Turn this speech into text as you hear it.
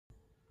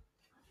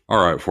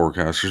Alright,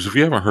 forecasters, if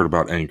you haven't heard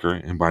about Anchor,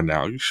 and by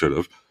now you should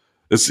have,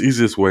 it's the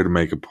easiest way to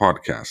make a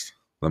podcast.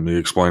 Let me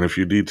explain a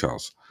few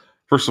details.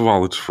 First of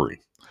all, it's free.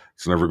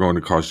 It's never going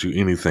to cost you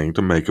anything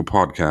to make a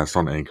podcast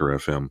on Anchor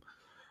FM.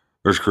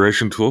 There's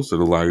creation tools that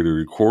allow you to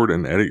record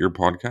and edit your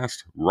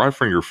podcast right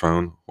from your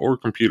phone or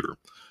computer.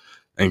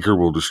 Anchor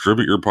will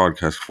distribute your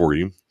podcast for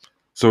you,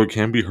 so it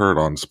can be heard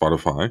on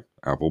Spotify,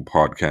 Apple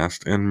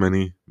Podcast, and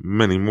many,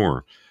 many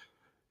more.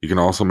 You can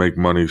also make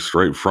money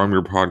straight from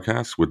your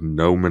podcast with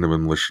no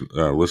minimum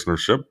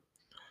listenership.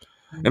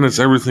 And it's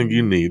everything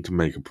you need to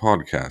make a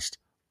podcast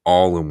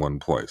all in one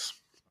place.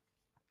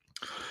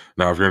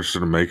 Now, if you're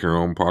interested in making your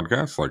own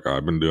podcast like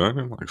I've been doing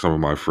and like some of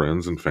my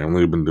friends and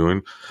family have been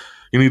doing,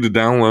 you need to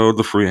download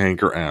the free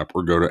Anchor app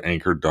or go to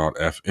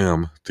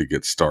anchor.fm to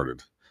get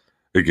started.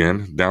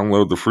 Again,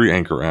 download the free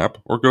Anchor app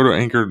or go to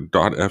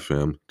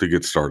anchor.fm to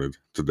get started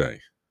today.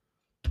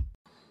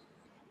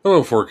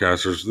 Hello,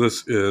 forecasters.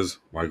 This is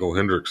Michael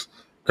Hendricks.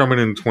 Coming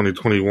in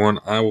 2021,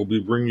 I will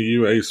be bringing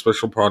you a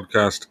special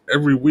podcast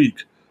every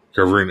week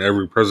covering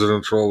every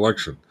presidential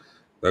election.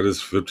 That is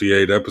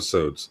 58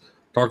 episodes,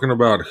 talking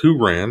about who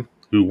ran,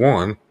 who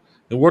won,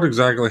 and what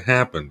exactly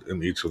happened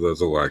in each of those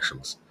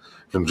elections.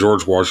 From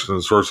George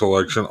Washington's first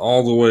election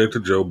all the way to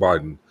Joe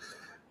Biden.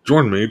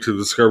 Join me to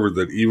discover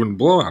that even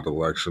blowout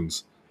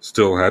elections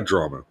still had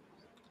drama.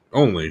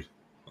 Only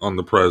on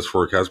the Prez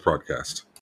Forecast Podcast.